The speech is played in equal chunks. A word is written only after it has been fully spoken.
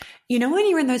You know, when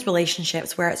you're in those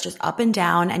relationships where it's just up and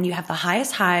down and you have the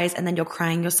highest highs and then you're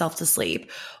crying yourself to sleep,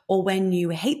 or when you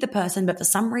hate the person, but for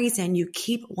some reason you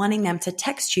keep wanting them to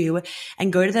text you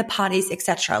and go to their parties,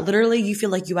 etc. Literally, you feel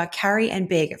like you are Carrie and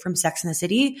Big from Sex and the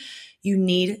City. You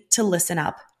need to listen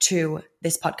up to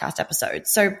this podcast episode.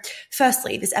 So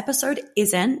firstly, this episode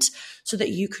isn't so that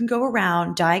you can go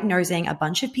around diagnosing a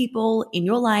bunch of people in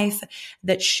your life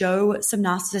that show some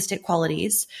narcissistic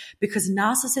qualities, because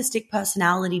narcissistic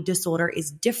personality disorder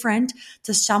is different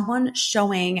to someone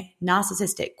showing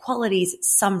narcissistic qualities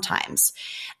sometimes.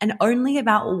 And only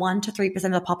about 1 to 3%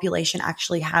 of the population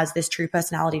actually has this true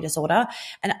personality disorder.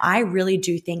 And I really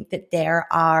do think that there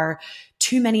are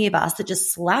too many of us that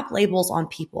just slap labels on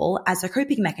people as a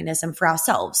coping mechanism for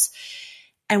ourselves.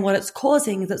 And what it's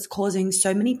causing is it's causing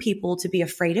so many people to be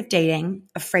afraid of dating,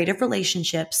 afraid of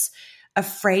relationships,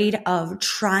 afraid of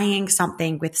trying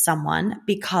something with someone,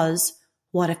 because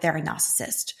what if they're a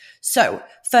narcissist? So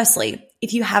firstly,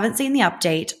 if you haven't seen the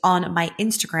update on my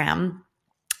Instagram,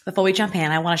 before we jump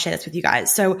in, I want to share this with you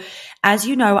guys. So as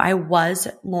you know, I was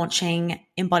launching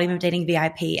Embodiment of Dating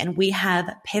VIP, and we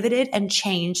have pivoted and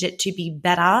changed it to be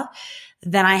better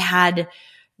than I had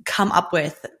come up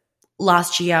with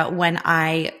last year when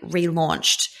I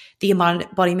relaunched the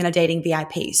Embodiment of Dating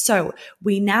VIP. So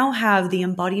we now have the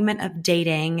Embodiment of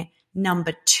Dating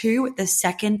number 2, the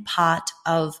second part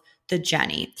of the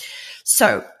journey.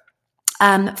 So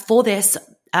for this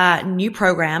new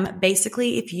program,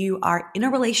 basically, if you are in a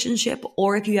relationship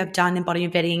or if you have done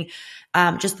Embodiment Dating,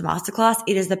 just the masterclass,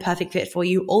 it is the perfect fit for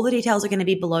you. All the details are going to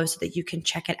be below so that you can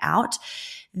check it out.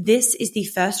 This is the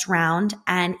first round,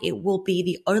 and it will be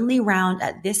the only round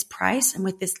at this price and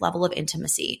with this level of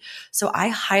intimacy. So I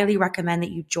highly recommend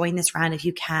that you join this round if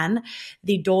you can.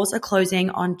 The doors are closing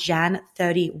on Jan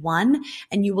 31,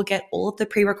 and you will get all of the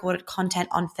pre-recorded content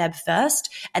on Feb 1st.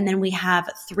 And then we have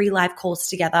 3 live calls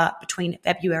together between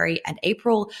February and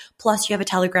April. Plus you have a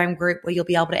Telegram group where you'll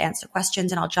be able to answer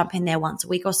questions, and I'll jump in there once a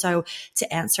week or so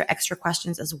to answer extra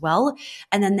questions as well.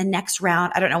 And then the next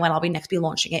round, I don't know when I'll be next be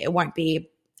launching it. It won't be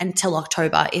until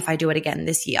October if I do it again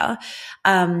this year.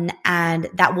 And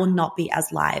that will not be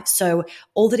as live. So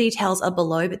all the details are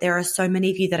below, but there are so many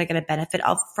of you that are going to benefit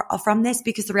from this,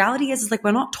 because the reality is like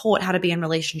we're not taught how to be in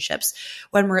relationships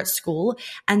when we're at school.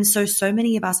 And so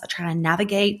many of us are trying to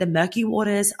navigate the murky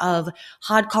waters of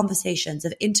hard conversations,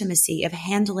 of intimacy, of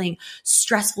handling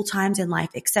stressful times in life,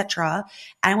 etc.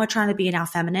 And we're trying to be in our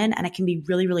feminine, and it can be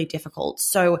really, really difficult.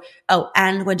 So,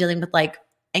 and we're dealing with like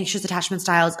anxious attachment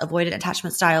styles, avoidant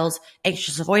attachment styles,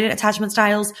 anxious avoidant attachment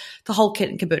styles, the whole kit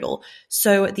and caboodle.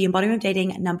 So the Embodiment of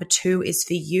Dating number 2 is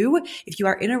for you if you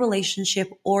are in a relationship,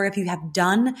 or if you have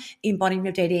done Embodiment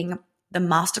of Dating, the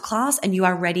masterclass, and you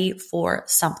are ready for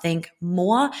something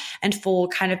more and for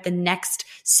kind of the next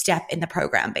step in the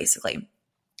program, basically.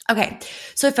 Okay,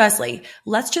 so firstly,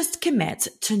 let's just commit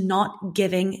to not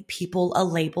giving people a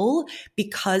label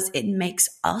because it makes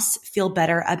us feel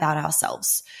better about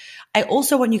ourselves. I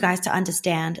also want you guys to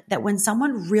understand that when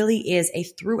someone really is a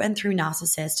through and through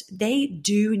narcissist, they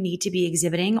do need to be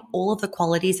exhibiting all of the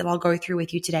qualities that I'll go through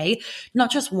with you today,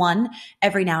 not just one,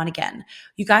 every now and again.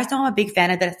 You guys know I'm a big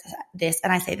fan of this,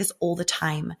 and I say this all the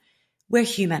time. We're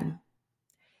human.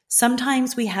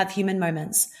 Sometimes we have human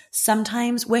moments.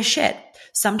 Sometimes we're shit.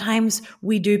 Sometimes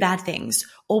we do bad things,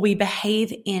 or we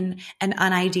behave in an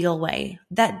unideal way.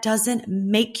 That doesn't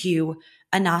make you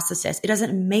a narcissist. It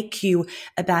doesn't make you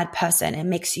a bad person. It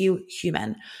makes you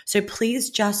human. So please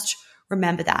just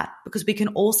remember that, because we can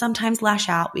all sometimes lash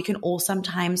out. We can all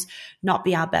sometimes not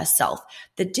be our best self.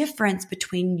 The difference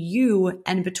between you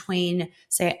and between,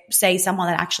 say someone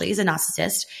that actually is a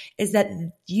narcissist is that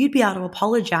you'd be able to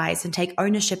apologize and take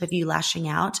ownership of you lashing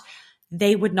out.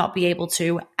 They would not be able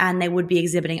to, and they would be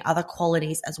exhibiting other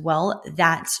qualities as well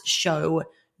that show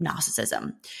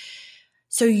narcissism.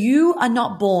 So you are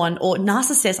not born, or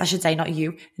narcissists, I should say, not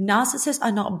you. Narcissists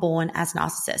are not born as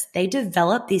narcissists. They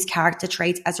develop these character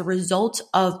traits as a result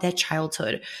of their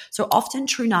childhood. So often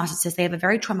true narcissists, they have a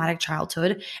very traumatic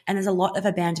childhood, and there's a lot of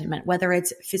abandonment, whether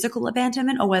it's physical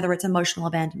abandonment or whether it's emotional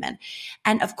abandonment.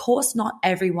 And of course, not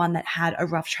everyone that had a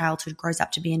rough childhood grows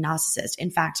up to be a narcissist. In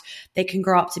fact, they can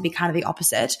grow up to be kind of the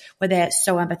opposite, where they're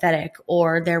so empathetic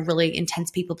or they're really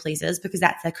intense people pleasers because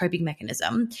that's their coping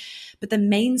mechanism. But the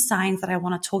main signs that I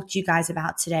want to talk to you guys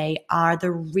about today are the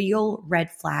real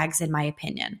red flags, in my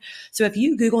opinion. So if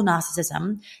you Google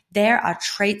narcissism, there are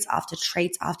traits after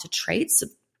traits after traits.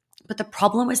 But the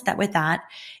problem with that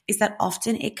is that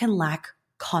often it can lack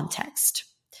context.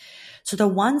 So the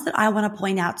ones that I want to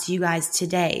point out to you guys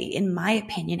today, in my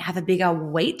opinion, have a bigger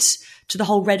weight to the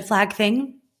whole red flag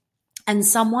thing. And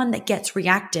someone that gets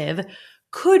reactive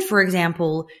could, for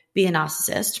example, be a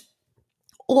narcissist,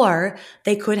 or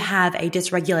they could have a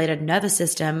dysregulated nervous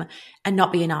system and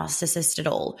not be a narcissist at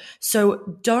all.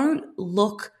 So don't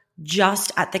look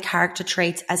just at the character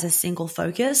traits as a single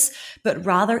focus, but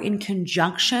rather in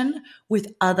conjunction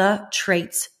with other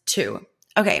traits too.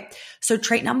 Okay, so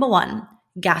trait number 1,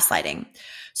 gaslighting.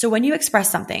 So when you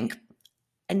express something,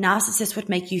 a narcissist would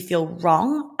make you feel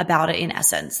wrong about it in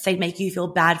essence. They'd make you feel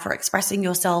bad for expressing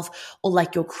yourself, or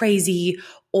like you're crazy,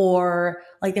 or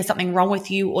like there's something wrong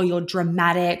with you, or you're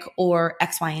dramatic, or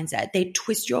X, Y, and Z. They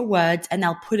twist your words and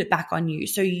they'll put it back on you.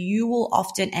 So you will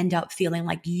often end up feeling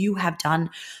like you have done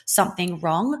something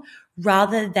wrong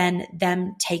rather than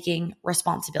them taking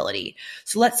responsibility.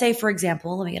 So let's say, for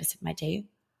example, let me get a sip of my tea.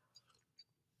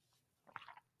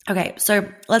 Okay, so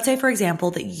let's say, for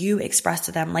example, that you express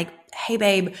to them like, hey,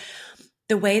 babe,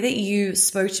 the way that you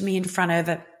spoke to me in front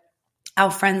of our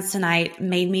friends tonight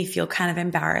made me feel kind of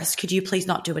embarrassed. Could you please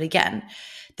not do it again?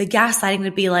 The gaslighting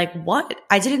would be like, what?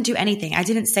 I didn't do anything. I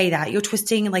didn't say that. You're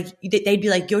twisting, like, they'd be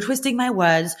like, you're twisting my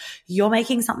words. You're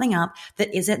making something up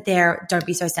that isn't there. Don't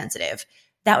be so sensitive.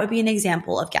 That would be an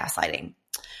example of gaslighting.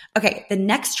 Okay, the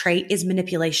next trait is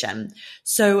manipulation.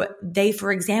 So they,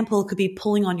 for example, could be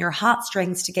pulling on your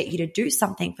heartstrings to get you to do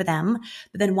something for them.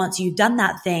 But then once you've done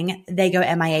that thing, they go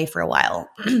MIA for a while.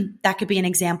 That could be an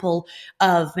example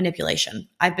of manipulation.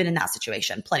 I've been in that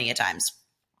situation plenty of times.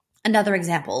 Another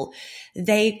example,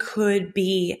 they could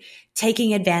be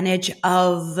taking advantage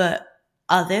of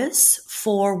others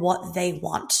for what they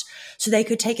want. So they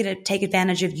could take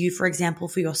advantage of you, for example,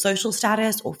 for your social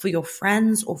status, or for your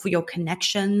friends, or for your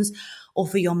connections, or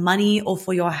for your money, or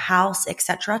for your house,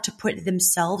 etc., to put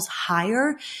themselves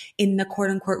higher in the quote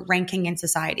unquote ranking in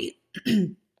society.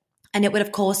 And it would,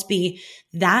 of course, be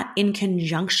that in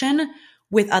conjunction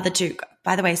with other two.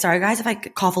 By the way, sorry guys if I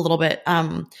cough a little bit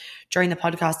during the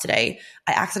podcast today.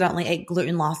 I accidentally ate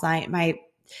gluten last night. My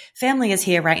family is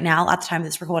here right now at the time of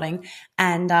this recording,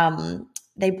 and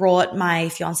they brought my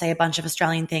fiance a bunch of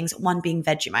Australian things, one being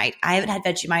Vegemite. I haven't had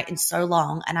Vegemite in so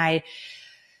long, and I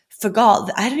forgot.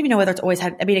 I don't even know whether it's always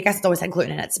had, I mean, I guess it's always had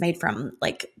gluten in it. It's made from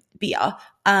like beer.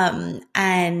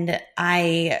 And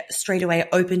I straight away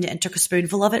opened it and took a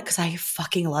spoonful of it because I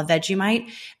fucking love Vegemite.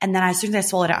 And then as soon as I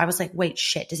swallowed it, I was like, wait,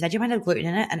 shit, does Vegemite have gluten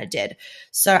in it? And it did.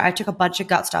 So I took a bunch of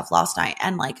gut stuff last night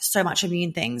and like so much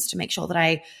immune things to make sure that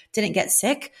I didn't get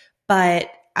sick, but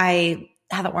I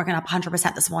haven't woken up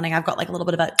 100% this morning. I've got like a little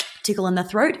bit of a tickle in the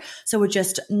throat. So we're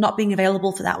just not being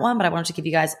available for that one, but I wanted to give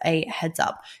you guys a heads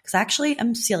up because I actually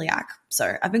am celiac.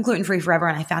 So I've been gluten-free forever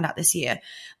and I found out this year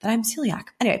that I'm celiac.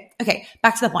 Anyway, okay,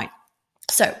 back to the point.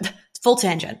 So full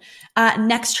tangent.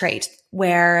 Next trait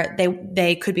where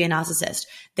they could be a narcissist.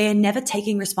 They are never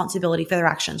taking responsibility for their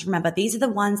actions. Remember, these are the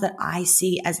ones that I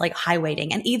see as like high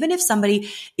weighting. And even if somebody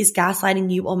is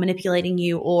gaslighting you or manipulating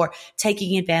you or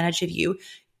taking advantage of you,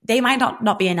 they might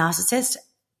not be a narcissist,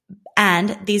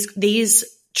 and these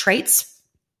traits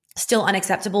still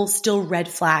unacceptable, still red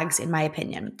flags in my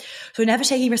opinion. So never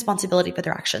taking responsibility for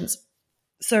their actions.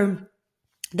 So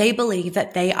they believe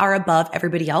that they are above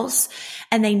everybody else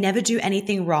and they never do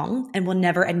anything wrong and will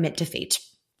never admit defeat.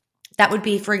 That would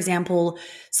be, for example,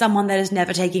 someone that is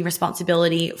never taking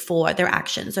responsibility for their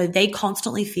actions. So they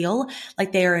constantly feel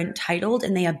like they are entitled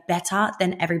and they are better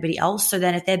than everybody else. So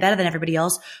then if they're better than everybody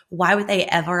else, why would they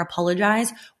ever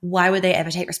apologize? Why would they ever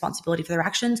take responsibility for their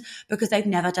actions? Because they've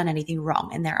never done anything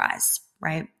wrong in their eyes,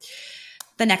 right?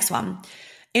 The next one.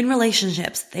 In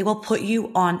relationships, they will put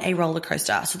you on a roller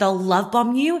coaster. So they'll love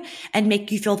bomb you and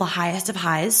make you feel the highest of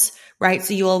highs, right?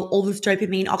 So you'll all this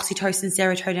dopamine, oxytocin,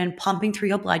 serotonin pumping through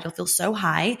your blood. You'll feel so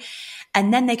high.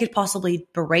 And then they could possibly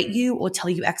berate you or tell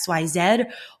you X, Y, Z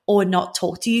or not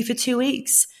talk to you for 2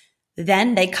 weeks.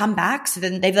 Then they come back. So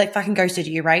then they've like fucking ghosted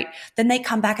you, right? Then they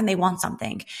come back and they want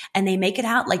something and they make it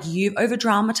out like you've over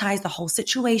dramatized the whole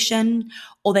situation,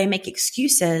 or they make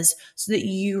excuses so that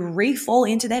you re-fall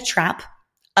into their trap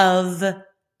of the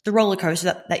roller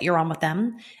coaster that you're on with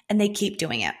them, and they keep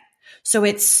doing it. So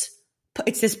it's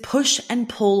this push and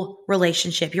pull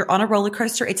relationship. You're on a roller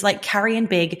coaster. It's like Carrie and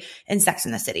Big in Sex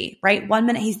and the City, right? 1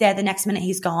 minute he's there, the next minute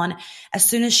he's gone. As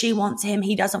soon as she wants him,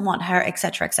 he doesn't want her,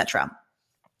 etc., etc.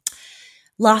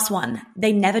 Last one,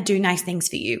 they never do nice things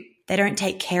for you. They don't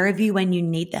take care of you when you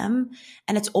need them.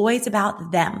 And it's always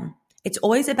about them. It's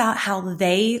always about how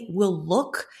they will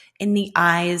look in the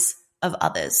eyes of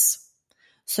others.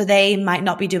 So they might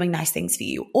not be doing nice things for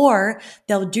you, or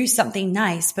they'll do something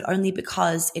nice, but only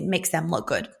because it makes them look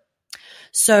good.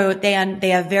 So they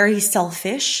are very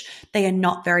selfish. They are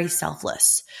not very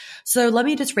selfless. So let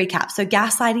me just recap. So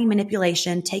gaslighting,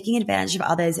 manipulation, taking advantage of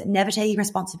others, never taking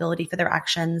responsibility for their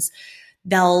actions.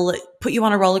 They'll put you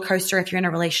on a roller coaster if you're in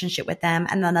a relationship with them,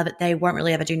 and then they won't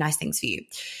really ever do nice things for you.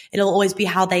 It'll always be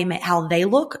how they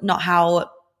look, not how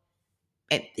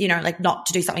it, like not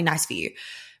to do something nice for you.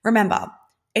 Remember,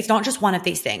 it's not just one of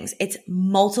these things. It's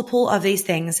multiple of these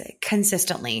things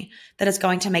consistently that is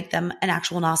going to make them an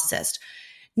actual narcissist.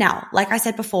 Now, like I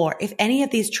said before, if any of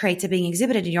these traits are being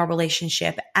exhibited in your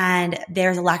relationship and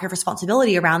there's a lack of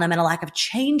responsibility around them and a lack of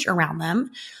change around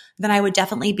them, then I would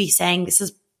definitely be saying this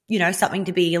is, something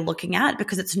to be looking at,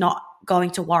 because it's not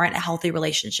going to warrant a healthy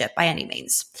relationship by any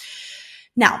means.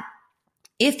 Now,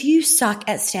 if you suck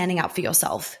at standing up for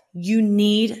yourself, you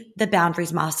need the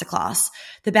Boundaries Masterclass.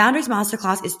 The Boundaries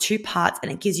Masterclass is 2 parts, and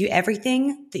it gives you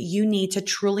everything that you need to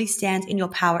truly stand in your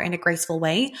power in a graceful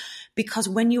way. Because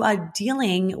when you are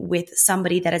dealing with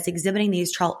somebody that is exhibiting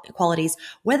these qualities,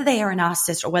 whether they are a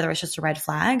narcissist or whether it's just a red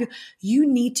flag, you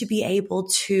need to be able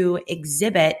to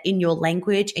exhibit in your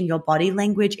language, in your body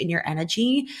language, in your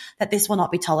energy, that this will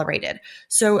not be tolerated.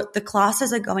 So the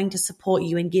classes are going to support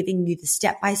you in giving you the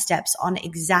step-by-steps on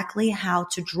exactly how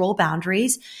to draw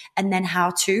boundaries, and then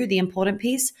how to, the important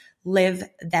piece, live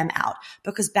them out.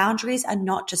 Because boundaries are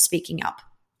not just speaking up.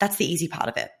 That's the easy part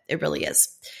of it. It really is.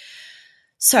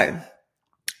 So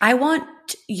I want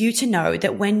you to know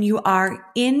that when you are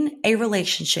in a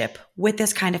relationship with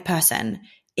this kind of person,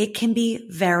 it can be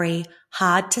very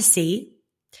hard to see,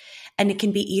 and it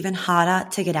can be even harder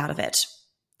to get out of it.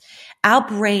 Our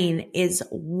brain is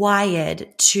wired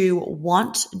to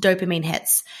want dopamine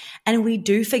hits, and we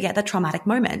do forget the traumatic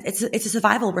moment. It's a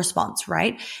survival response,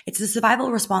 right? It's a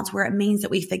survival response where it means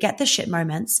that we forget the shit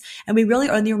moments and we really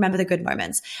only remember the good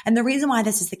moments. And the reason why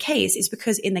this is the case is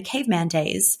because in the caveman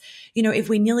days, if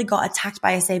we nearly got attacked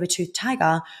by a saber-toothed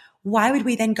tiger, why would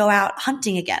we then go out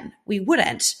hunting again? We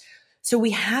wouldn't. So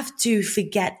we have to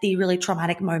forget the really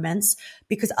traumatic moments,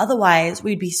 because otherwise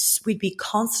we'd be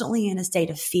constantly in a state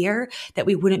of fear that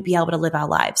we wouldn't be able to live our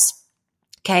lives.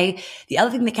 Okay. The other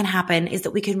thing that can happen is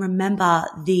that we can remember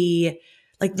the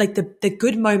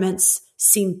good moments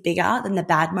seem bigger than the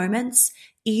bad moments,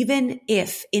 even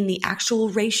if in the actual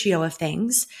ratio of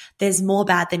things, there's more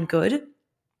bad than good.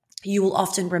 You will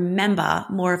often remember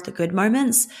more of the good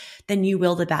moments than you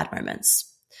will the bad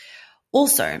moments.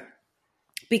 Also,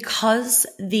 because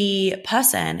the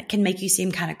person can make you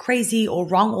seem kind of crazy or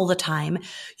wrong all the time,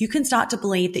 you can start to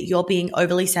believe that you're being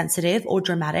overly sensitive or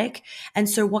dramatic. And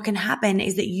so what can happen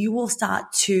is that you will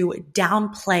start to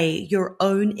downplay your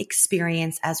own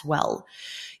experience as well.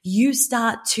 You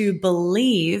start to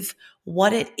believe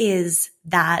what it is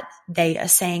that they are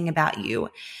saying about you.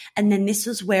 And then this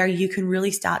is where you can really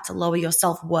start to lower your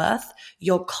self-worth,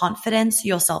 your confidence,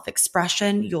 your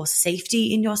self-expression, your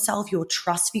safety in yourself, your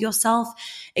trust for yourself.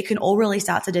 It can all really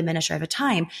start to diminish over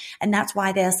time. And that's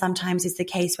why there sometimes is the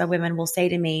case where women will say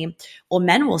to me, or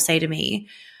men will say to me,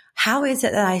 how is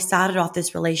it that I started off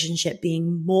this relationship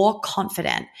being more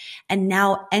confident, and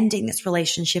now ending this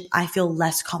relationship, I feel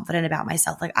less confident about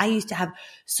myself? Like, I used to have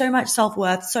so much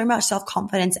self-worth, so much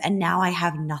self-confidence, and now I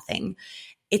have nothing.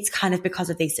 It's kind of because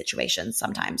of these situations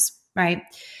sometimes, right?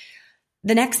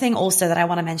 The next thing also that I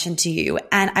want to mention to you,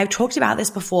 and I've talked about this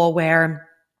before, where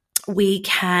we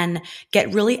can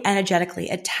get really energetically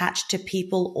attached to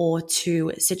people or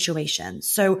to situations.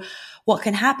 So what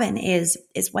can happen is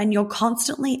when you're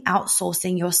constantly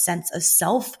outsourcing your sense of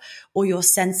self, or your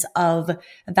sense of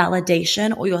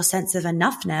validation, or your sense of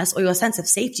enoughness, or your sense of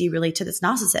safety really to this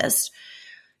narcissist,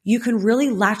 you can really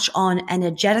latch on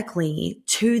energetically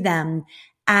to them,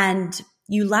 and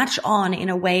you latch on in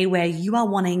a way where you are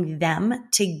wanting them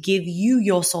to give you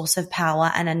your source of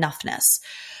power and enoughness.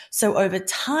 So over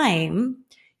time,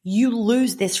 you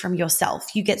lose this from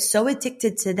yourself. You get so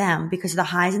addicted to them because of the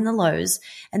highs and the lows,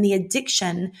 and the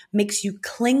addiction makes you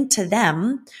cling to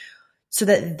them so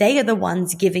that they are the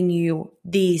ones giving you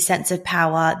the sense of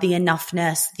power, the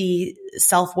enoughness, the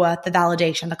self-worth, the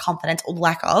validation, the confidence, or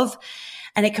lack of.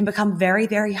 And it can become very,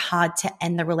 very hard to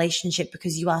end the relationship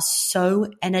because you are so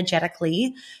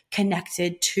energetically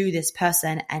connected to this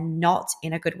person, and not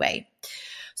in a good way.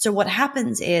 So what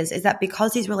happens is that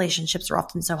because these relationships are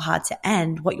often so hard to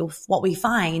end, what we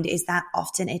find is that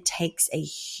often it takes a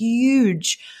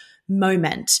huge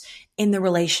moment in the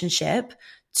relationship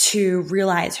to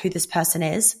realize who this person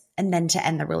is, and then to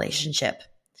end the relationship.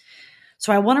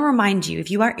 So I want to remind you,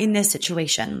 if you are in this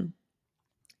situation,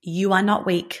 you are not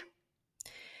weak.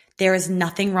 There is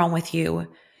nothing wrong with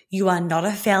you. You are not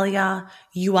a failure.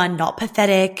 You are not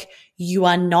pathetic. You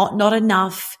are not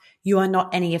enough. You are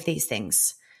not any of these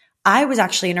things. I was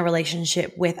actually in a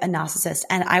relationship with a narcissist,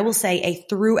 and I will say a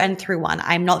through and through one.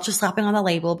 I'm not just slapping on the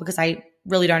label because I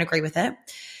really don't agree with it.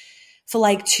 For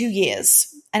like 2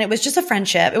 years. And it was just a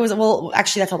friendship. It was, well,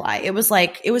 actually that's a lie. It was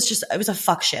a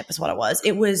fuck ship is what it was.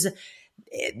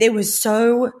 It was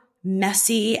so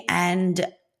messy and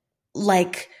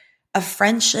like a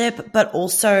friendship, but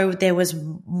also there was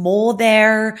more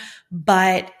there,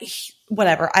 but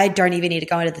whatever. I don't even need to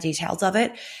go into the details of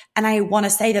it. And I want to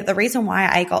say that the reason why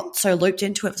I got so looped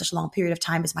into it for such a long period of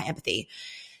time is my empathy.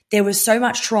 There was so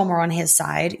much trauma on his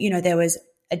side. You know, there was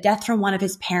a death from one of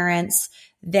his parents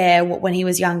there when he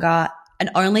was younger, an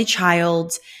only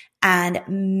child, and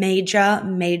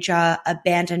major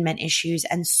abandonment issues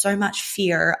and so much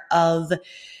fear of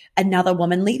another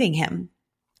woman leaving him.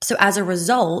 So as a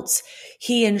result,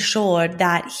 he ensured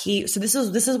that so this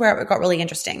is where it got really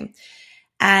interesting.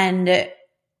 And I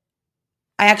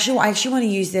actually want to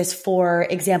use this for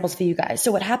examples for you guys.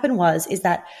 So what happened is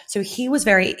that he is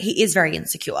very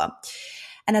insecure.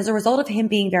 And as a result of him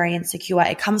being very insecure,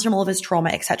 it comes from all of his trauma,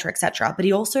 et cetera, but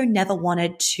he also never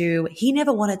wanted to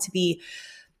be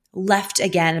left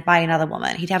again by another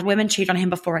woman. He'd had women cheat on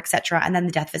him before, et cetera, and then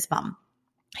the death of his mum.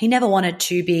 He never wanted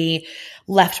to be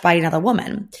left by another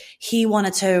woman. He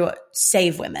wanted to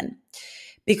save women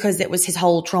because it was his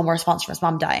whole trauma response from his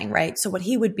mom dying, right? So what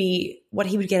he would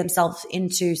get himself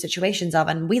into situations of,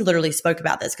 and we literally spoke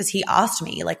about this because he asked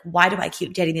me, like, why do I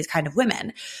keep dating these kind of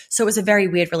women? So it was a very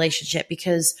weird relationship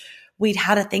because we'd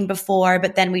had a thing before,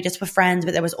 but then we just were friends,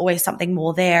 but there was always something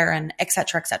more there, and et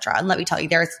cetera, et cetera. And let me tell you,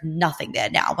 there is nothing there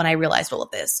now when I realized all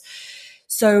of this.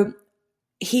 So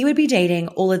he would be dating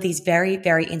all of these very,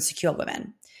 very insecure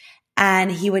women,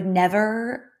 and he would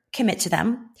never commit to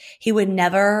them. He would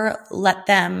never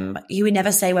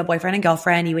say we're boyfriend and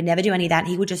girlfriend. He would never do any of that.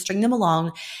 He would just string them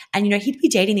along. And, you know, he'd be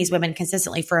dating these women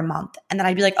consistently for a month. And then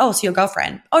I'd be like, oh, so your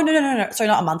girlfriend? Oh, no. Sorry,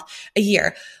 not a month, a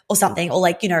year or something, or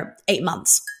 8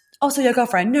 months. Oh, so your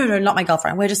girlfriend? No, not my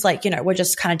girlfriend. We're just we're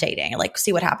just kind of dating,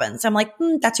 see what happens. So I'm like,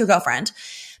 that's your girlfriend.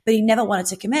 But he never wanted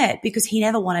to commit because he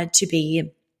never wanted to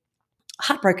be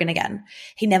heartbroken again.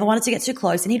 He never wanted to get too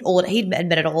close, and he'd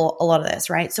admitted a lot of this,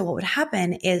 right? So what would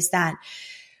happen is that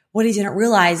what he didn't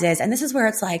realize is, and this is where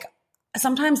it's like,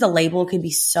 sometimes the label can be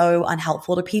so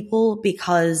unhelpful to people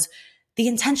because the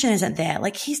intention isn't there.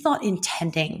 Like, he's not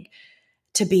intending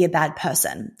to be a bad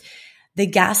person. The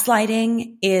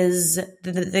gaslighting is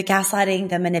the gaslighting,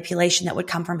 the manipulation that would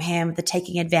come from him, the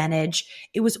taking advantage.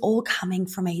 It was all coming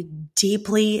from a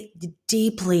deeply,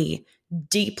 deeply,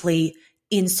 deeply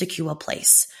insecure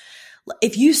place.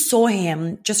 If you saw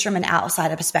him just from an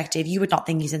outsider perspective, you would not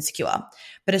think he's insecure.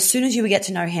 But as soon as you would get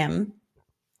to know him,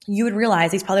 you would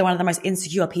realize he's probably one of the most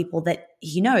insecure people that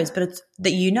he knows, but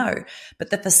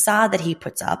the facade that he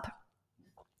puts up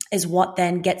is what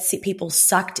then gets people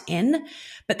sucked in.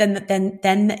 But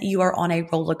then you are on a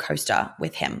roller coaster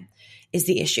with him is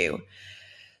the issue.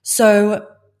 So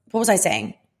what was I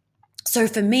saying? So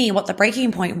for me, what the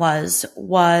breaking point was,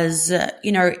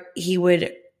 he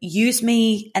would use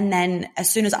me, and then as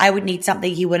soon as I would need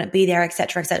something, he wouldn't be there, et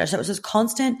cetera, et cetera. So it was this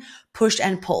constant push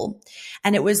and pull.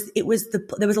 And there was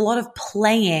a lot of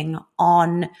playing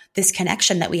on this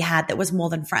connection that we had that was more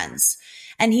than friends.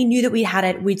 And he knew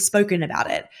that we'd spoken about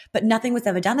it, but nothing was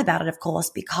ever done about it, of course,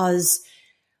 because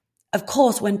of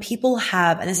course, when people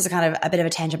have, and this is kind of a bit of a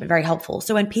tangent, but very helpful.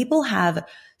 So when people have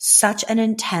such an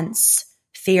intense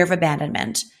fear of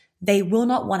abandonment, they will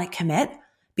not want to commit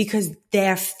because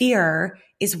their fear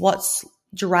is what's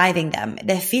driving them.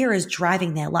 Their fear is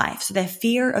driving their life. So their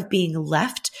fear of being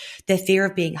left, their fear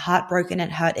of being heartbroken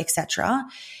and hurt, etc.,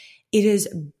 it is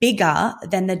bigger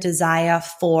than the desire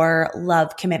for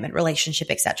love, commitment,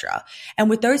 relationship, etc. And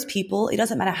with those people, it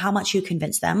doesn't matter how much you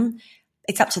convince them.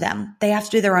 It's up to them. They have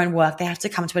to do their own work. They have to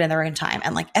come to it in their own time.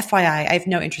 And FYI, I have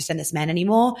no interest in this man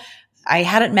anymore. I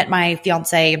hadn't met my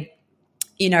fiance,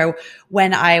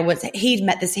 when he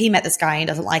met this guy and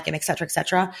doesn't like him, et cetera, et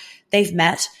cetera. They've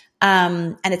met.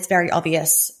 And it's very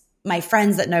obvious. My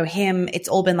friends that know him, it's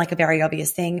all been a very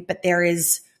obvious thing, but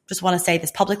just want to say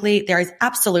this publicly, there is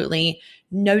absolutely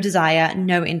no desire,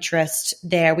 no interest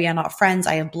there. We are not friends.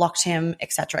 I have blocked him,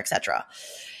 et cetera, et cetera.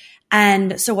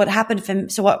 And so what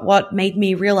happened what made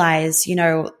me realize,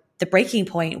 the breaking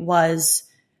point was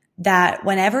that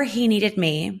whenever he needed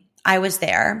me, I was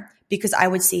there because I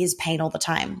would see his pain all the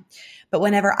time. But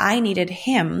whenever I needed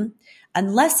him,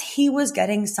 unless he was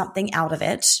getting something out of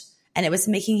it and it was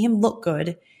making him look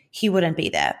good, he wouldn't be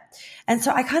there. And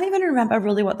so I can't even remember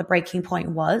really what the breaking point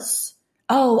was.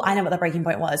 Oh, I know what the breaking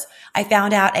point was. I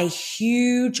found out a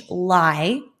huge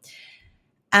lie.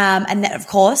 And then, of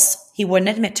course, he wouldn't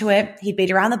admit to it. He'd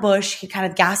beat around the bush. He'd kind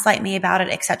of gaslight me about it,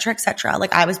 et cetera, et cetera.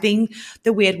 I was being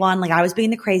the weird one. I was being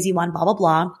the crazy one, blah, blah,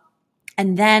 blah.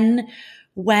 And then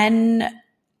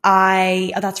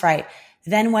that's right.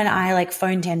 then when I like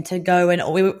phoned him to go, and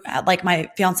like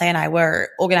my fiance and I were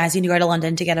organizing to go to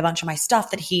London to get a bunch of my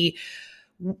stuff that he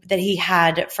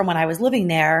had from when I was living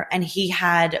there, and he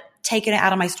had taken it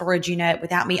out of my storage unit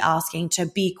without me asking to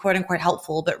be quote unquote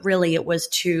helpful, but really it was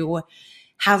to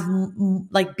have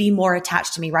like be more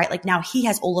attached to me, right? Like now he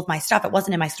has all of my stuff. It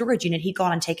wasn't in my storage unit. He'd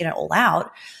gone and taken it all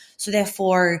out. So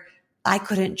therefore I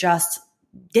couldn't just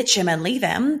ditch him and leave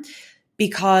him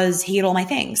because he had all my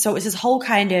things. So it was this whole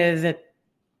kind of,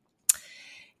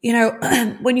 you know,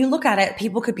 when you look at it,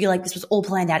 people could be like, this was all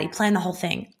planned out. He planned the whole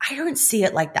thing. I don't see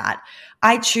it like that.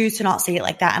 I choose to not see it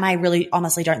like that. And I really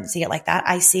honestly don't see it like that.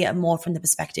 I see it more from the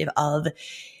perspective of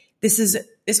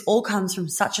this all comes from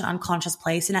such an unconscious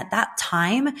place. And at that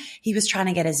time, he was trying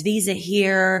to get his visa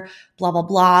here, blah, blah,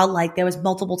 blah. Like there was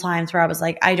multiple times where I was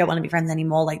like, I don't want to be friends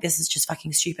anymore. Like this is just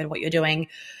fucking stupid what you're doing,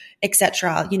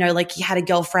 etc. You know, like he had a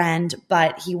girlfriend,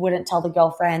 but he wouldn't tell the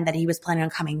girlfriend that he was planning on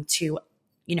coming to,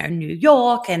 you know, New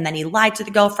York. And then he lied to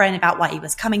the girlfriend about why he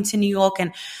was coming to New York.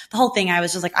 And the whole thing, I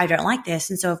was just like, I don't like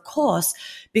this. And so of course,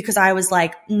 because I was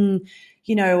like, you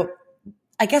know,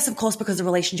 I guess of course, because the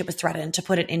relationship was threatened, to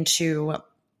put it into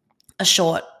a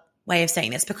short way of saying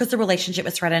this, because the relationship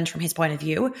was threatened from his point of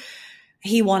view,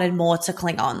 he wanted more to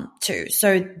cling on to.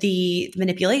 So the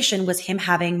manipulation was him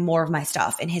having more of my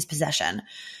stuff in his possession.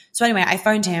 So anyway, I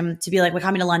phoned him to be like, we're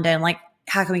coming to London. Like,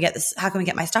 how can we get this? How can we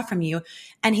get my stuff from you?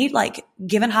 And he'd like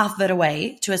given half of it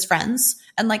away to his friends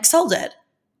and like sold it.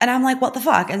 And I'm like, what the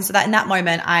fuck? And so that in that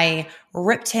moment, I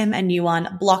ripped him a new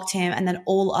one, blocked him. And then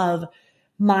all of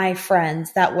my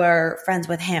friends that were friends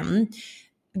with him,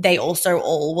 they also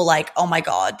all were like, oh my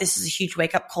God, this is a huge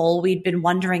wake up call. We'd been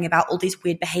wondering about all these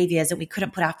weird behaviors and we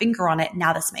couldn't put our finger on it.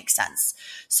 Now this makes sense.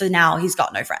 So now he's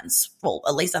got no friends. Well,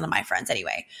 at least none of my friends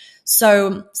anyway.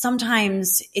 So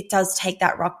sometimes it does take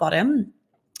that rock bottom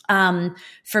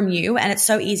from you. And it's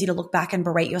so easy to look back and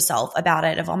berate yourself about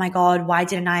it of, oh my God, why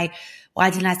didn't I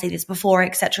say this before,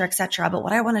 et cetera, et cetera. But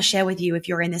what I want to share with you if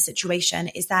you're in this situation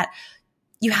is that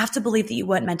you have to believe that you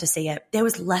weren't meant to see it. There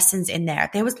was lessons in there.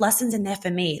 There was lessons in there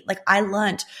for me. Like I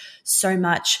learned so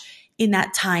much in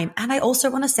that time. And I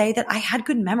also want to say that I had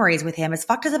good memories with him. As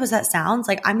fucked up as that sounds,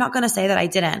 like I'm not going to say that I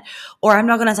didn't, or I'm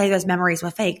not going to say those memories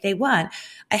were fake. They weren't.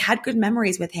 I had good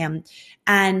memories with him.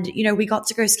 And, you know, we got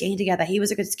to go skiing together. He was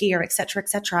a good skier, et cetera, et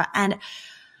cetera. And,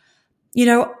 you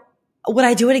know, would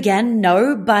I do it again?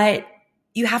 No, but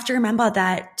you have to remember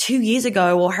that 2 years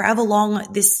ago or however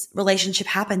long this relationship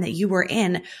happened that you were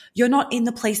in, you're not in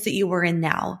the place that you were in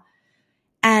now.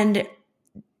 And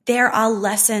there are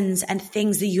lessons and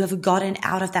things that you have gotten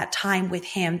out of that time with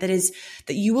him that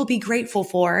you will be grateful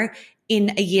for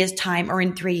in a year's time or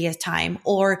in 3 years' time.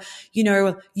 Or, you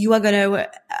know, you are going to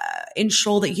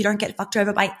ensure that you don't get fucked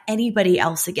over by anybody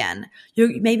else again.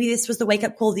 Maybe this was the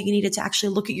wake-up call that you needed to actually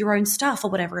look at your own stuff or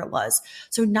whatever it was.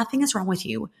 So nothing is wrong with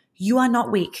you. You are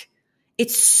not weak.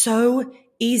 It's so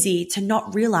easy to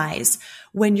not realize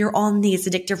when you're on these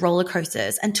addictive roller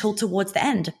coasters until towards the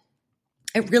end.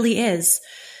 It really is.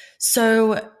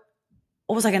 So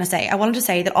what was I going to say? I wanted to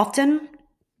say that often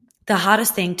the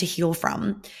hardest thing to heal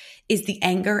from is the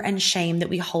anger and shame that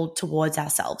we hold towards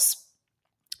ourselves.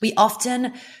 We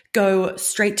often go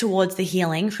straight towards the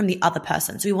healing from the other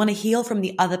person. So we want to heal from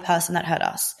the other person that hurt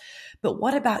us. But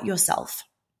what about yourself?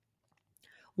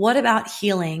 What about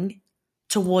healing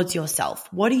towards yourself?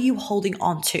 What are you holding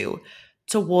on to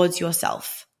towards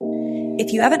yourself?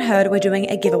 If you haven't heard, we're doing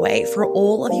a giveaway for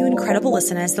all of you incredible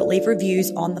listeners that leave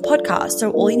reviews on the podcast.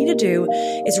 So all you need to do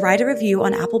is write a review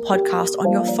on Apple Podcast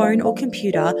on your phone or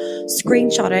computer,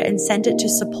 screenshot it and send it to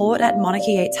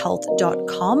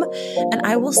support@monicayateshealth.com. And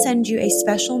I will send you a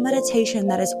special meditation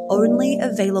that is only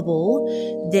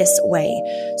available this way.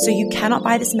 So you cannot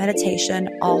buy this meditation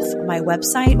off my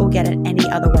website or get it any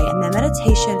other way. And the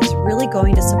meditation is really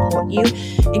going to support you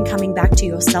in coming back to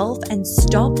yourself and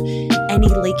stop any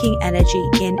leaking energy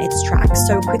in its tracks.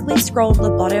 So quickly scroll to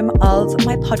the bottom of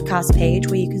my podcast page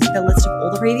where you can see the list of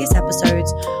all the previous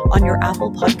episodes on your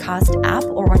Apple Podcast app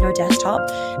or on your desktop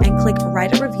and click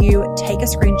write a review, take a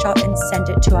screenshot and send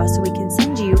it to us so we can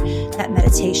send you that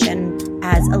meditation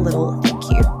as a little thank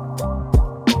you.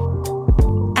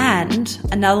 And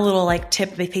another little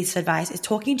tip, a piece of advice is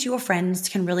talking to your friends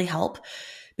can really help,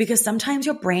 because sometimes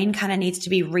your brain kind of needs to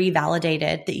be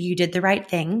revalidated that you did the right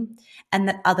thing and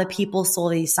that other people saw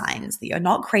these signs, that you're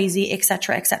not crazy, et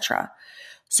cetera, et cetera.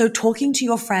 So talking to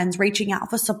your friends, reaching out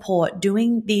for support,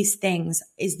 doing these things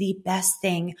is the best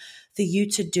thing for you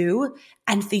to do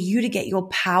and for you to get your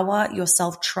power, your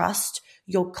self-trust,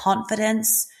 your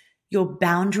confidence, your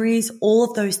boundaries, all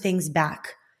of those things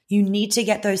back. You need to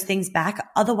get those things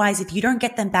back. Otherwise, if you don't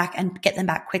get them back and get them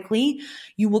back quickly,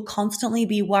 you will constantly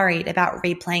be worried about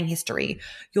replaying history.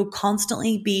 You'll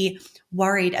constantly be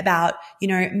worried about,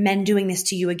 men doing this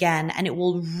to you again. And it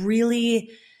will really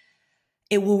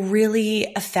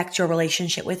affect your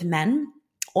relationship with men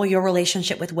or your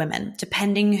relationship with women,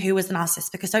 depending who is the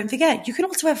narcissist. Because don't forget, you can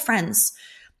also have friends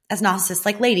as narcissists,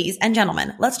 like ladies and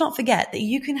gentlemen. Let's not forget that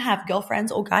you can have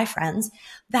girlfriends or guy friends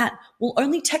that will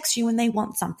only text you when they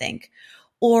want something,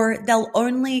 or they'll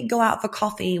only go out for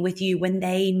coffee with you when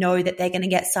they know that they're going to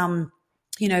get some,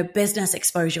 business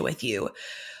exposure with you.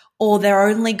 Or they're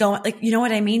only going, you know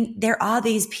what I mean? There are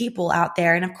these people out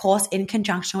there, and of course, in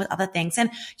conjunction with other things.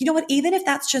 And you know what? Even if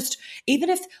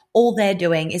all they're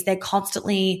doing is they're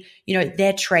constantly,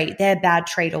 their trait, their bad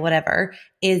trait or whatever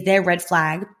is their red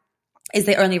flag, is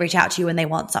they only reach out to you when they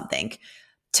want something.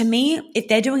 To me, if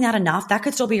they're doing that enough, that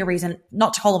could still be a reason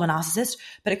not to call them a narcissist,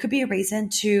 but it could be a reason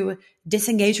to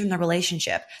disengage from the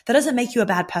relationship. That doesn't make you a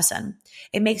bad person.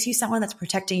 It makes you someone that's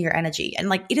protecting your energy.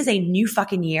 And it is a new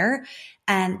fucking year.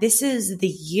 And this is the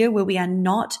year where we are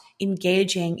not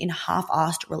engaging in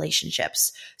half-assed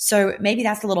relationships. So maybe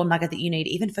that's the little nugget that you need,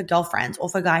 even for girlfriends or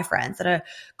for guy friends that are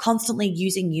constantly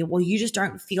using you, or you just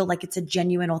don't feel like it's a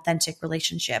genuine, authentic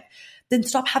relationship. Then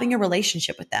stop having a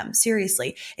relationship with them.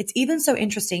 Seriously. It's even so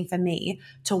interesting for me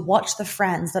to watch the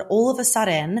friends that all of a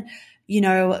sudden,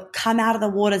 come out of the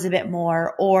waters a bit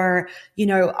more, or,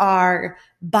 are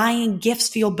buying gifts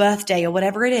for your birthday or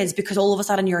whatever it is because all of a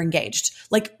sudden you're engaged.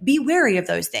 Be wary of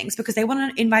those things because they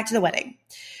want to invite to the wedding,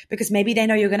 because maybe they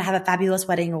know you're going to have a fabulous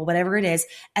wedding or whatever it is,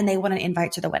 and they want to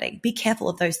invite to the wedding. Be careful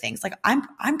of those things.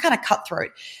 I'm kind of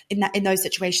cutthroat in those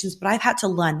situations, but I've had to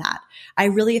learn that. I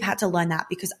really have had to learn that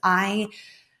because I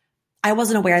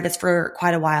wasn't aware of this for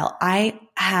quite a while. I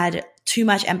had too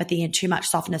much empathy and too much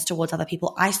softness towards other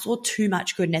people. I saw too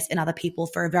much goodness in other people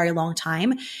for a very long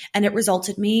time. And it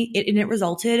resulted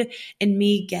in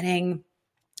me getting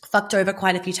fucked over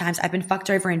quite a few times. I've been fucked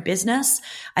over in business.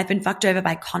 I've been fucked over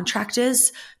by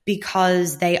contractors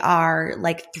because they are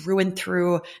through and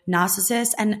through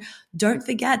narcissists. And don't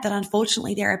forget that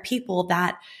unfortunately there are people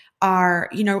that are,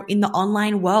 in the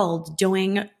online world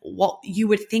doing what you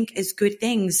would think is good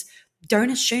things. Don't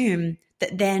assume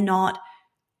that they're not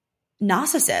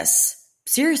narcissists.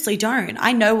 Seriously, don't.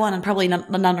 I know one, and probably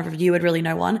none of you would really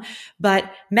know one,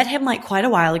 but met him quite a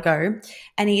while ago,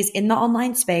 and he's in the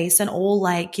online space and all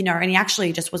and he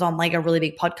actually just was on a really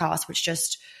big podcast, which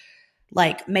just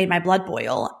made my blood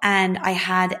boil. And I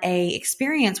had a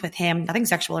experience with him, nothing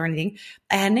sexual or anything.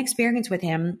 I had an experience with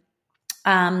him.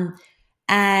 And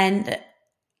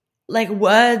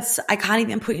words, I can't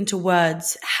even put into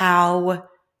words how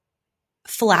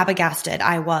flabbergasted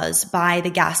I was by the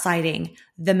gaslighting,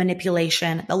 the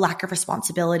manipulation, the lack of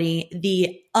responsibility,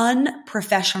 the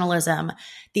unprofessionalism,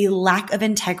 the lack of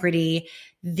integrity,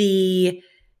 literally,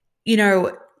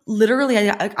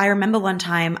 I remember one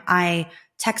time I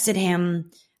texted him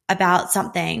about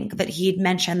something that he'd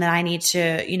mentioned that I need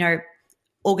to,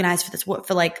 organize for this work,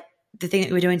 for the thing that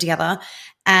we were doing together.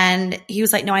 And he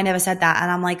was like, no, I never said that. And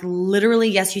I'm like, literally,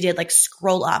 yes, you did.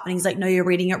 Scroll up. And he's like, no, you're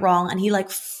reading it wrong. And he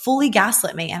fully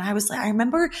gaslit me. And I was I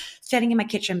remember standing in my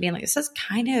kitchen being this is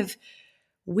kind of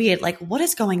weird. What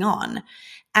is going on?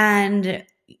 And,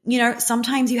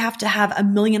 sometimes you have to have a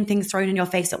million things thrown in your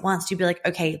face at once to be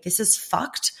okay, this is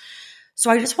fucked.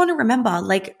 So I just want to remember,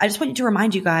 I just want to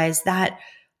remind you guys that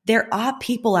there are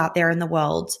people out there in the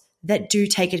world that do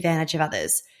take advantage of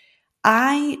others.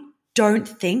 I don't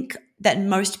think that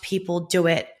most people do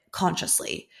it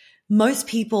consciously. Most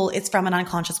people, it's from an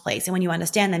unconscious place. And when you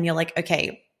understand them, you're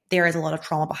okay, there is a lot of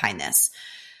trauma behind this.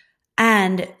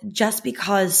 And just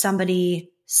because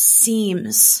somebody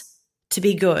seems to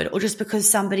be good, or just because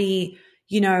somebody,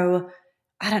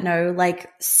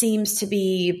 seems to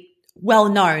be well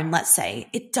known, let's say,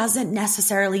 it doesn't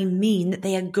necessarily mean that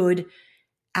they are good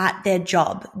at their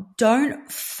job.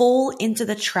 Don't fall into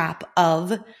the trap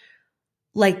of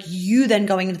you then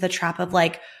going into the trap of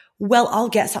well, I'll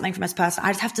get something from this person. I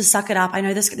just have to suck it up. I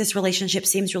know this relationship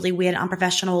seems really weird and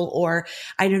unprofessional, or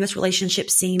I know this relationship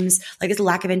seems like it's a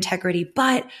lack of integrity,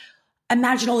 but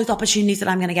imagine all these opportunities that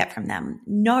I'm going to get from them.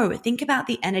 No, think about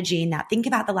the energy in that. Think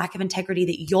about the lack of integrity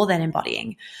that you're then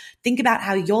embodying. Think about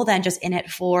how you're then just in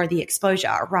it for the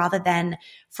exposure rather than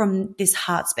from this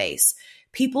heart space.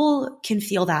 People can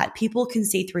feel that. People can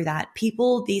see through that.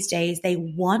 People these days, they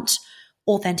want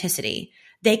authenticity.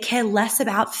 They care less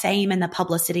about fame and the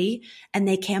publicity, and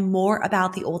they care more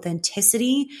about the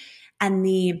authenticity and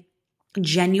the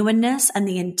genuineness and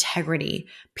the integrity.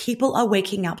 People are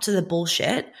waking up to the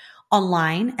bullshit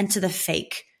online and to the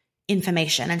fake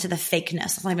information and to the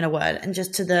fakeness. That's not even a word. And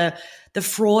just to the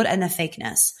fraud and the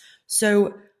fakeness.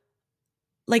 So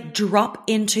like drop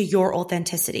into your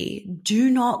authenticity. Do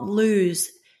not lose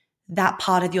that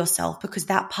part of yourself, because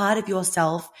that part of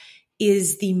yourself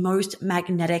is the most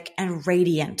magnetic and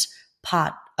radiant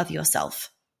part of yourself.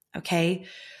 Okay.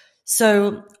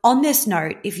 So on this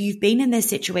note, if you've been in these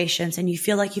situations and you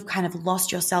feel like you've kind of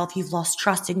lost yourself, you've lost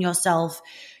trust in yourself,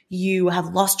 you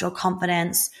have lost your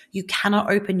confidence, you cannot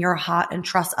open your heart and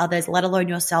trust others, let alone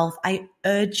yourself, I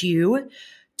urge you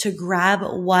to grab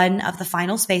one of the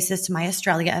final spaces to my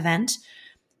Australia event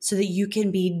so that you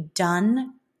can be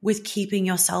done with keeping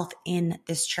yourself in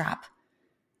this trap.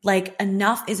 Like,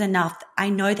 enough is enough. I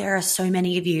know there are so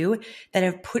many of you that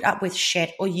have put up with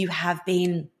shit, or you have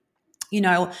been,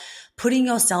 putting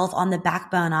yourself on the back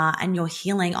burner and your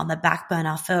healing on the back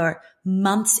burner for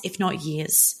months, if not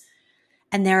years.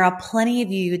 And there are plenty of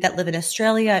you that live in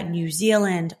Australia, New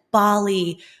Zealand,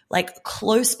 Bali, like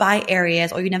close by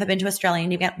areas, or you've never been to Australia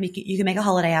and you can make a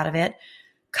holiday out of it.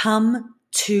 Come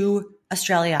to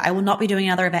Australia. I will not be doing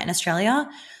another event in Australia.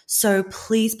 So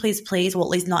please, please, please, well,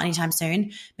 at least not anytime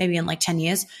soon, maybe in like 10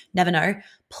 years, never know.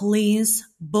 Please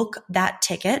book that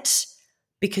ticket,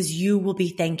 because you will be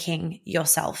thanking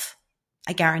yourself.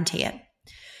 I guarantee it.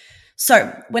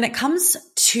 So when it comes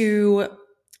to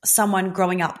someone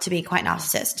growing up to be quite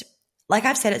narcissist, like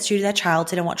I've said, it's due to their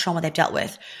childhood and what trauma they've dealt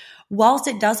with. Whilst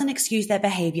it doesn't excuse their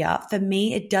behavior, for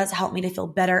me, it does help me to feel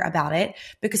better about it,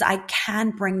 because I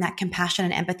can bring that compassion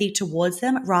and empathy towards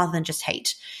them rather than just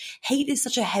hate. Hate is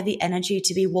such a heavy energy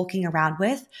to be walking around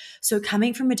with. So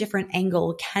coming from a different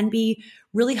angle can be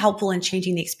really helpful in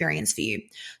changing the experience for you.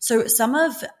 So some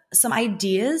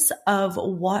ideas of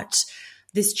what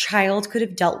this child could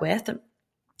have dealt with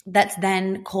that's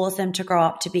then caused them to grow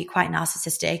up to be quite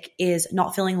narcissistic is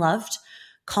not feeling loved,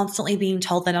 constantly being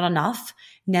told they're not enough,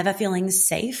 never feeling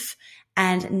safe,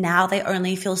 and now they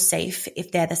only feel safe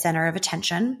if they're the center of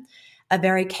attention, a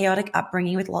very chaotic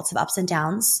upbringing with lots of ups and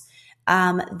downs,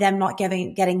 them not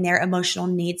getting their emotional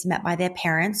needs met by their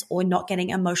parents, or not getting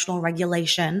emotional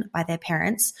regulation by their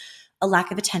parents, a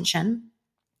lack of attention,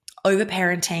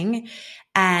 overparenting,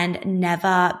 and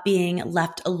never being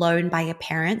left alone by a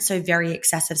parent, so very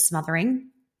excessive smothering,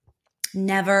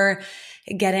 never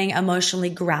getting emotionally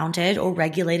grounded or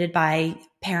regulated by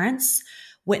parents,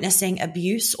 witnessing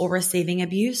abuse or receiving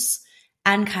abuse,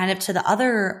 and kind of to the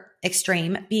other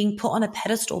extreme, being put on a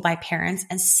pedestal by parents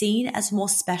and seen as more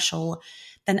special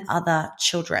than other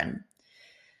children.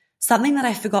 Something that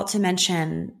I forgot to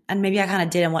mention, and maybe I kind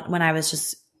of did when I was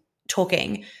just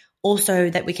talking, also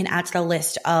that we can add to the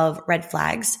list of red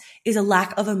flags, is a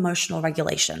lack of emotional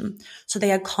regulation. So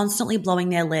they are constantly blowing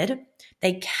their lid.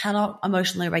 They cannot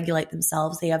emotionally regulate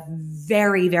themselves. They are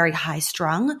very, very high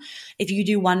strung. If you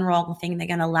do one wrong thing, they're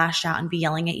going to lash out and be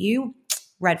yelling at you.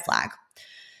 Red flag.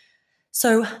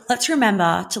 So let's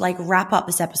remember to wrap up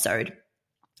this episode.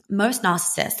 Most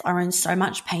narcissists are in so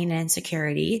much pain and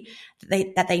insecurity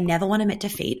that they never want to admit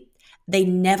defeat. They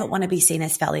never want to be seen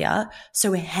as failure.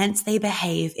 So hence they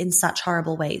behave in such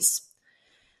horrible ways.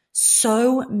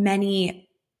 So many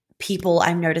people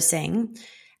I'm noticing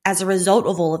as a result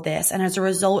of all of this, and as a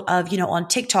result of, on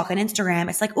TikTok and Instagram,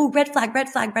 it's like, oh, red flag, red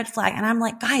flag, red flag. And I'm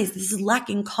like, guys, this is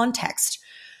lacking context.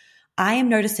 I am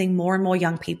noticing more and more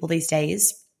young people these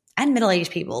days, and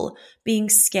middle-aged people, being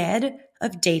scared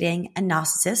of dating a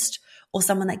narcissist or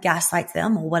someone that gaslights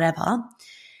them or whatever.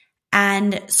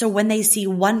 And so when they see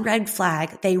one red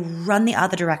flag, they run the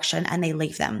other direction and they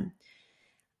leave them.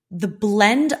 The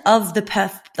blend of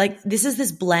this is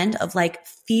this blend of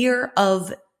fear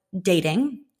of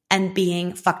dating and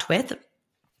being fucked with.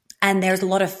 And there's a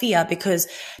lot of fear because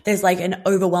there's an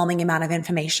overwhelming amount of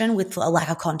information with a lack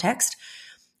of context.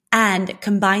 And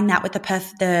combine that with the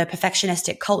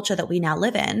perfectionistic culture that we now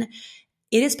live in,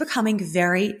 it is becoming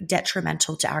very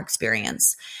detrimental to our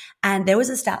experience. And there was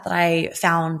a stat that I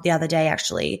found the other day,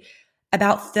 actually.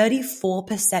 About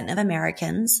 34% of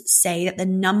Americans say that the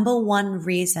number one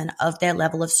reason of their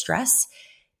level of stress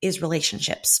is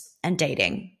relationships and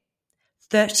dating.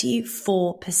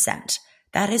 34%.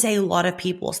 That is a lot of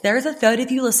people. So there is a third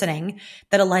of you listening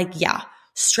that are like, yeah,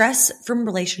 stress from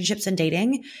relationships and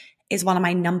dating is one of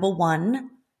my number one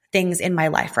things in my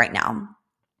life right now.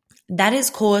 That is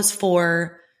cause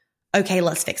for, okay,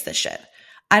 let's fix this shit.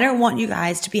 I don't want you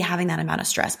guys to be having that amount of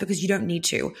stress, because you don't need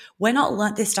to. We're not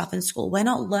learnt this stuff in school. We're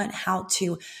not learnt how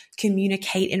to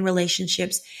communicate in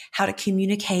relationships, how to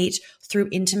communicate through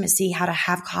intimacy, how to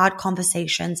have hard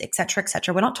conversations, et cetera, et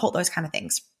cetera. We're not taught those kind of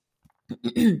things.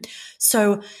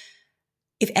 So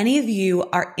if any of you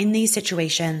are in these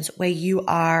situations where you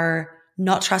are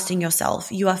not trusting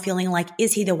yourself. You are feeling like,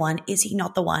 is he the one? Is he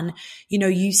not the one?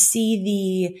 You see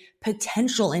the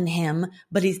potential in him,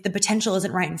 but the potential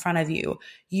isn't right in front of you.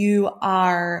 You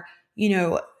are,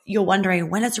 you're wondering,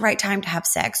 when is the right time to have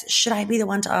sex? Should I be the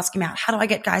one to ask him out? How do I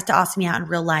get guys to ask me out in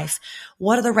real life?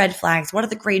 What are the red flags? What are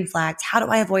the green flags? How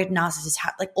do I avoid narcissists?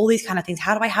 Like all these kind of things.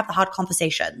 How do I have the hard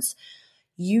conversations?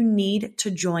 You need to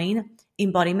join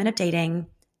Embodiment of Dating.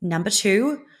 Number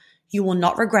 2, you will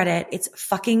not regret it. It's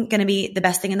fucking going to be the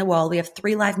best thing in the world. We have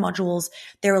 3 live modules.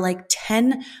 There are like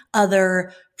 10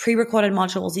 other pre-recorded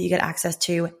modules that you get access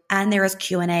to. And there is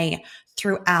Q&A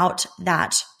throughout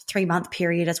that 3-month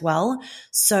period as well.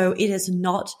 So it is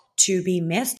not to be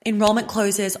missed. Enrollment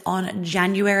closes on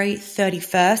January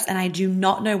 31st, and I do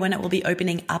not know when it will be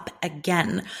opening up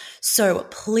again. So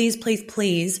please, please,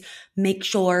 please make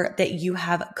sure that you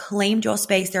have claimed your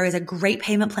space. There is a great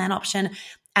payment plan option,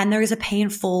 and there is a pay in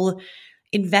full.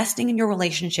 Investing in your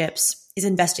relationships is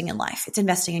investing in life. It's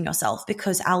investing in yourself,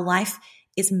 because our life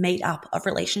is made up of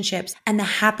relationships, and the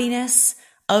happiness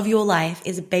of your life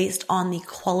is based on the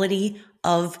quality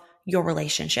of your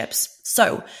relationships.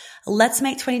 So let's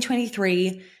make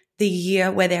 2023 the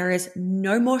year where there is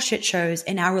no more shit shows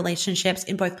in our relationships,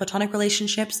 in both platonic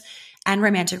relationships and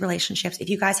romantic relationships. If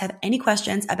you guys have any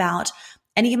questions about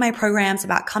any of my programs,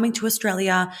 about coming to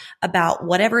Australia, about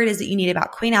whatever it is that you need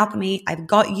about Queen Alchemy, I've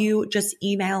got you. Just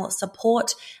email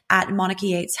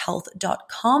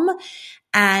support@monicayateshealth.com.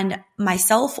 And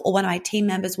myself or one of my team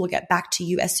members will get back to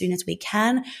you as soon as we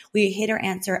can. We are here to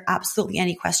answer absolutely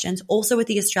any questions. Also, with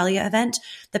the Australia event,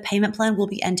 the payment plan will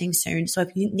be ending soon. So if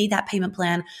you need that payment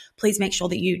plan, please make sure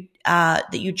that you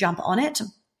jump on it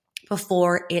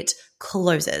before it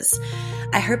closes.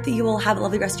 I hope that you will have a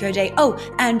lovely rest of your day. Oh,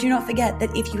 and do not forget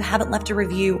that if you haven't left a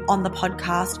review on the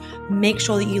podcast, make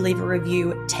sure that you leave a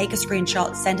review, take a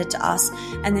screenshot, send it to us,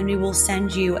 and then we will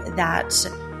send you that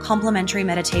complimentary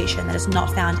meditation that is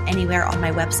not found anywhere on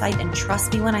my website. And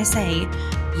trust me when I say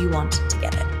you want to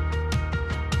get it.